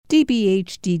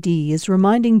DBHDD is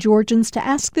reminding Georgians to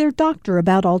ask their doctor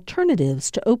about alternatives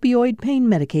to opioid pain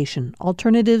medication.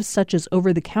 Alternatives such as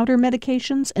over-the-counter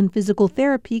medications and physical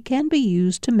therapy can be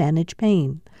used to manage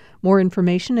pain. More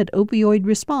information at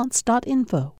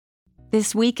opioidresponse.info.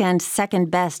 This weekend,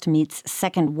 second best meets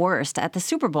second worst at the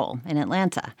Super Bowl in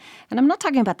Atlanta. And I'm not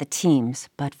talking about the teams,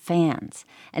 but fans.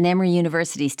 An Emory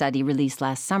University study released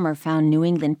last summer found New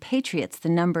England Patriots the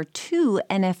number 2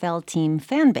 NFL team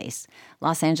fan base.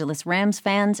 Los Angeles Rams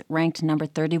fans ranked number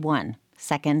 31,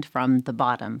 second from the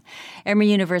bottom.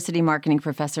 Emory University marketing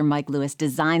professor Mike Lewis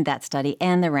designed that study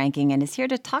and the ranking and is here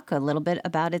to talk a little bit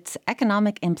about its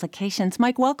economic implications.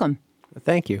 Mike, welcome.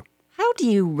 Thank you. How do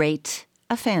you rate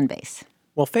a fan base?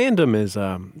 Well, fandom's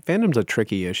a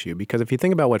tricky issue because if you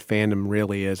think about what fandom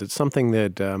really is, it's something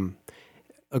that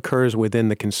occurs within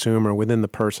the consumer, within the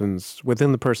person's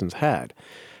head.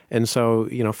 And so,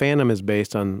 fandom is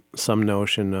based on some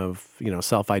notion of,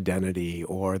 self-identity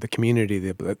or the community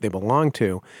that they belong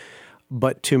to.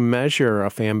 But to measure a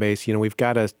fan base, we've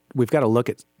got to look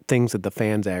at things that the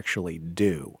fans actually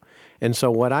do. And so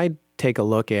what I take a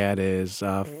look at is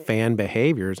fan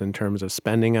behaviors in terms of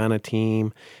spending on a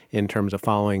team, in terms of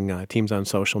following teams on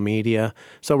social media.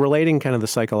 So relating kind of the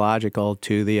psychological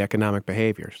to the economic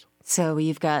behaviors. So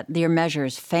you've got your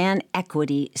measures: fan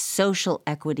equity, social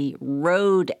equity,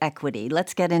 road equity.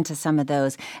 Let's get into some of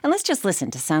those. And let's just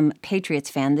listen to some Patriots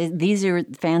fans. These are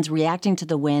fans reacting to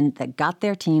the win that got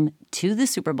their team to the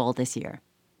Super Bowl this year.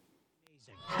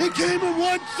 It came in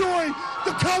one joy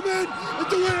to come in and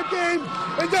to win a game,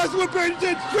 and that's what Brady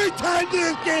did 3 times in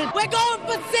this game. We're going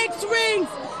for 6 rings.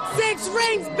 6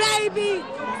 rings, baby.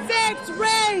 6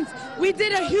 rings. We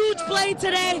did a huge play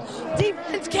today.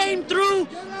 Defense came through.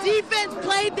 Defense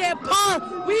played their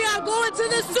part. We are going to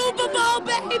the Super Bowl,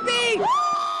 baby.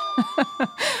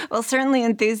 Well, certainly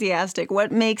enthusiastic.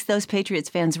 What makes those Patriots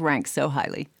fans rank so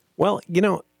highly? Well,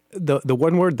 the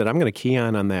one word that I'm going to key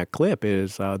on that clip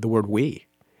is the word we.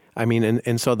 I mean,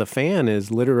 and so the fan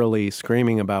is literally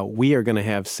screaming about, we are going to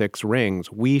have 6 rings.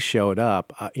 We showed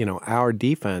up, our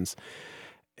defense.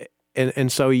 And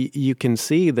so you can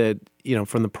see that,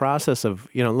 from the process of,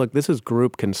 look, this is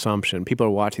group consumption. People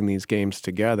are watching these games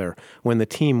together. When the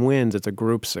team wins, it's a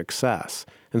group success.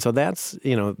 And so that's,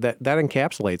 that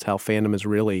encapsulates how fandom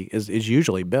is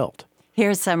usually built.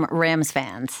 Here's some Rams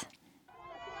fans.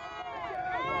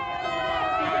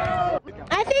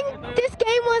 I think this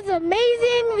game was amazing.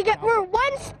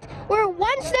 We're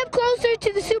one step closer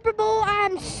to the Super Bowl.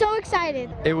 I'm so excited.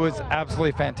 It was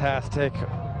absolutely fantastic.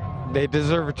 They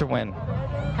deserve to win.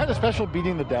 Kind of special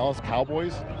beating the Dallas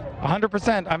Cowboys.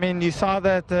 100%. I mean, you saw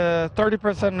that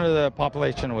 30% of the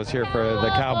population was here for the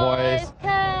Cowboys.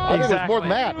 I think it was more than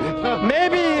that.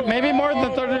 maybe more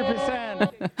than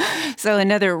 30%. So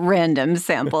another random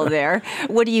sample there.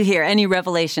 What do you hear? Any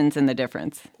revelations in the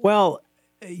difference? Well,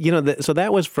 so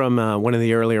that was from one of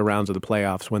the earlier rounds of the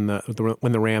playoffs when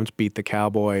the Rams beat the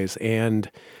Cowboys,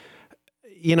 and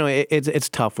it's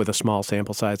tough with a small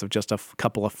sample size of just a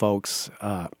couple of folks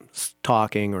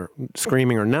talking or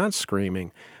screaming or not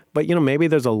screaming. But, maybe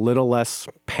there's a little less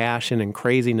passion and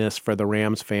craziness for the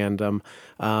Rams fandom.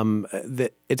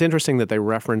 It's interesting that they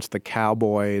referenced the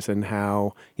Cowboys and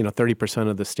how, 30%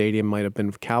 of the stadium might have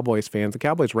been Cowboys fans. The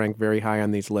Cowboys rank very high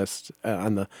on these lists,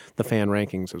 on the fan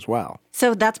rankings as well.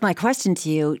 So that's my question to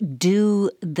you.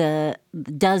 Does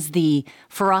the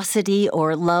ferocity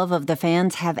or love of the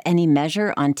fans have any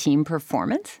measure on team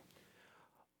performance?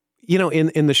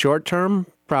 In the short term,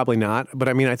 probably not. But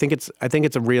I mean, I think it's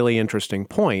a really interesting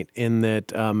point in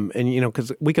that,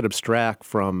 because we could abstract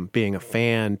from being a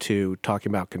fan to talking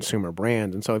about consumer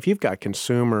brands. And so if you've got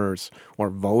consumers or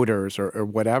voters or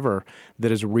whatever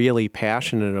that is really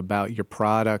passionate about your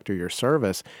product or your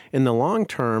service, in the long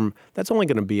term, that's only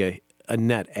going to be a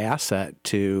net asset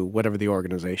to whatever the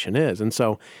organization is. And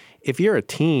so if you're a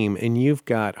team and you've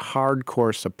got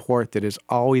hardcore support that is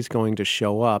always going to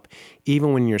show up,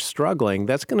 even when you're struggling,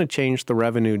 that's going to change the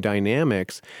revenue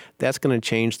dynamics. That's going to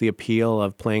change the appeal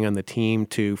of playing on the team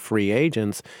to free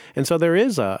agents. And so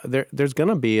there's going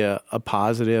to be a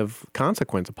positive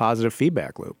consequence, a positive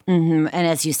feedback loop. Mm-hmm. And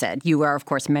as you said, you are, of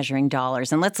course, measuring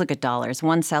dollars. And let's look at dollars.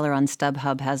 One seller on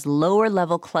StubHub has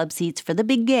lower-level club seats for the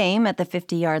big game at the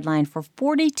 50-yard line for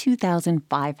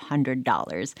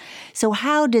 $42,500. So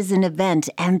how does an event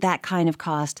and that kind of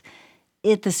cost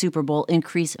at the Super Bowl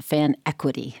increase fan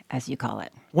equity, as you call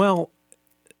it? Well,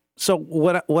 so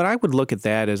what I would look at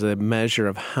that as a measure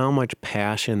of how much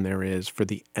passion there is for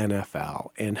the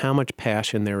NFL and how much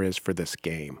passion there is for this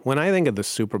game. When I think of the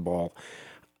Super Bowl,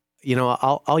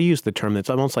 I'll use the term that's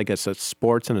almost like it's a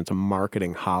sports and it's a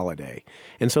marketing holiday.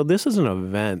 And so this is an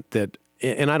event that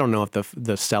and I don't know if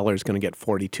the seller is going to get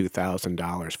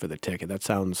 $42,000 for the ticket. That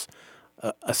sounds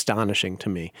astonishing to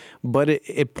me. But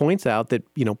it points out that,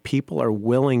 people are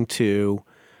willing to,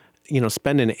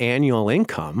 spend an annual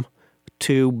income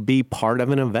to be part of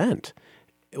an event,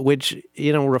 which,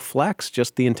 reflects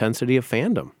just the intensity of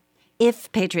fandom.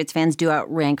 If Patriots fans do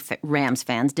outrank Rams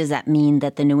fans, does that mean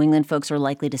that the New England folks are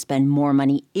likely to spend more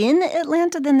money in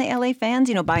Atlanta than the LA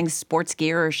fans, buying sports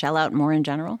gear or shell out more in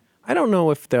general? I don't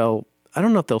know if they'll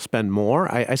spend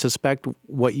more. I suspect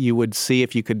what you would see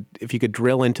if you could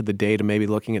drill into the data, maybe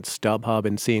looking at StubHub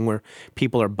and seeing where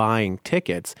people are buying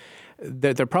tickets,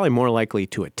 they're probably more likely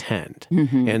to attend.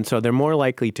 Mm-hmm. And so they're more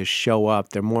likely to show up.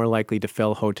 They're more likely to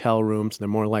fill hotel rooms. They're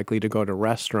more likely to go to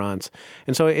restaurants.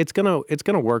 And so it's gonna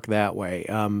work that way,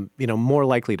 more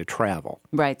likely to travel.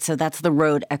 Right. So that's the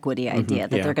road equity idea,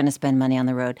 that they're going to spend money on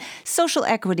the road. Social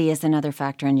equity is another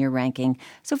factor in your ranking.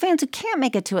 So fans who can't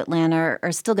make it to Atlanta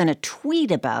are still going to tweet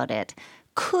about it.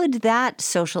 Could that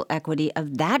social equity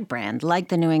of that brand, like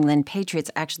the New England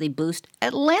Patriots, actually boost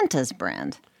Atlanta's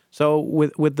brand? So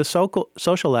with the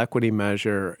social equity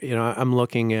measure, I'm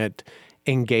looking at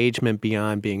engagement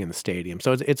beyond being in the stadium.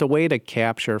 So it's a way to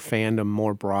capture fandom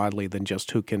more broadly than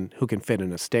just who can fit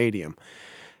in a stadium.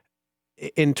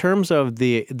 In terms of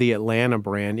the Atlanta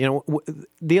brand,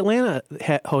 the Atlanta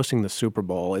hosting the Super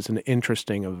Bowl is an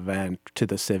interesting event to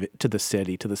the city, to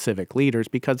the civic leaders,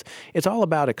 because it's all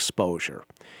about exposure.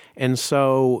 And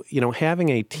so, having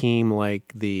a team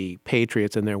like the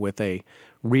Patriots in there with a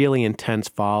really intense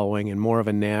following and more of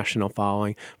a national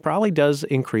following probably does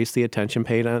increase the attention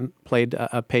paid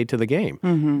to the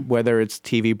game, whether it's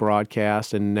TV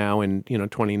broadcast and now in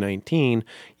 2019,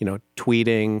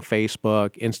 tweeting,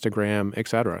 Facebook, Instagram, et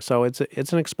cetera. So it's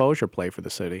an exposure play for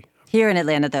the city. Here in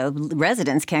Atlanta, though,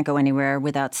 residents can't go anywhere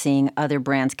without seeing other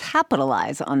brands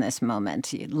capitalize on this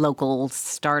moment. Local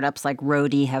startups like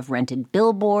Roadie have rented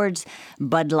billboards.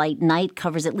 Bud Light Night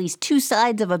covers at least two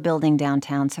sides of a building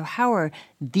downtown. So how are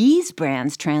these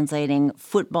brands translating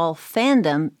football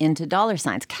fandom into dollar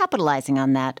signs, capitalizing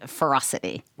on that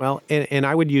ferocity? Well, and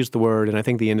I would use the word, and I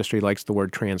think the industry likes the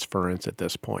word transference at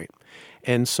this point.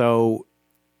 And so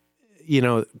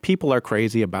people are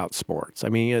crazy about sports. I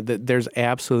mean, there's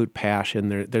absolute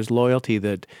passion. There's loyalty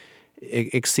that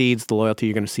exceeds the loyalty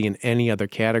you're going to see in any other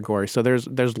category. So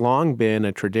there's long been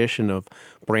a tradition of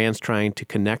brands trying to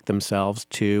connect themselves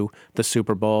to the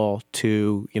Super Bowl,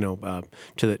 to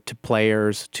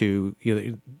players, to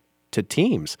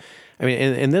teams. I mean,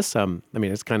 and this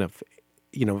it's kind of,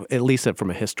 at least from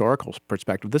a historical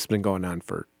perspective, this has been going on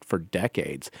for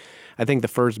decades. I think the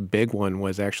first big one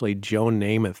was actually Joe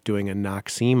Namath doing a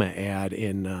Noxema ad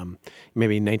in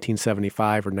maybe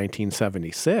 1975 or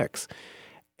 1976.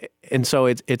 And so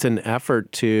it's an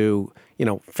effort to,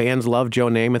 fans love Joe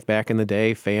Namath back in the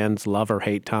day. Fans love or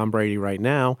hate Tom Brady right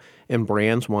now. And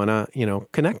brands want to,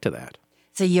 connect to that.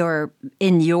 So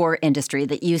in your industry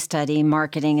that you study,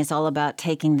 marketing is all about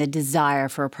taking the desire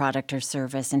for a product or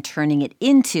service and turning it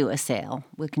into a sale.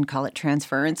 We can call it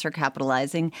transference or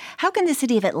capitalizing. How can the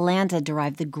city of Atlanta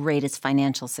derive the greatest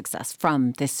financial success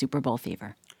from this Super Bowl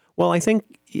fever? Well, I think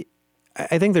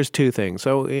there's two things.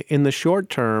 So in the short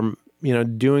term,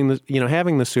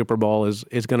 having the Super Bowl is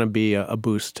going to be a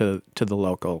boost to the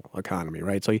local economy,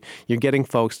 right? So you're getting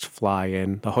folks to fly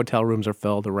in. The hotel rooms are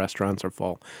filled. The restaurants are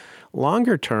full.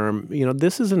 Longer term,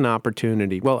 this is an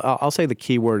opportunity. Well, I'll say the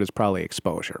key word is probably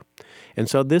exposure. And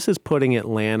so this is putting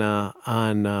Atlanta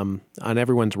on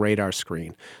everyone's radar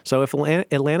screen. So if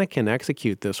Atlanta can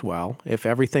execute this well, if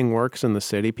everything works in the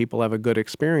city, people have a good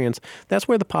experience, that's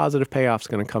where the positive payoff is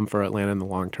going to come for Atlanta in the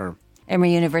long term.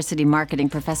 Emory University marketing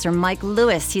professor Mike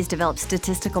Lewis. He's developed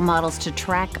statistical models to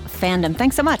track fandom.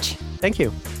 Thanks so much. Thank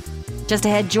you. Just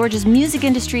ahead, Georgia's music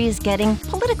industry is getting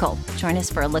political. Join us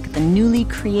for a look at the newly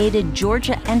created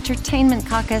Georgia Entertainment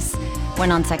Caucus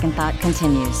when On Second Thought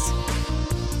continues.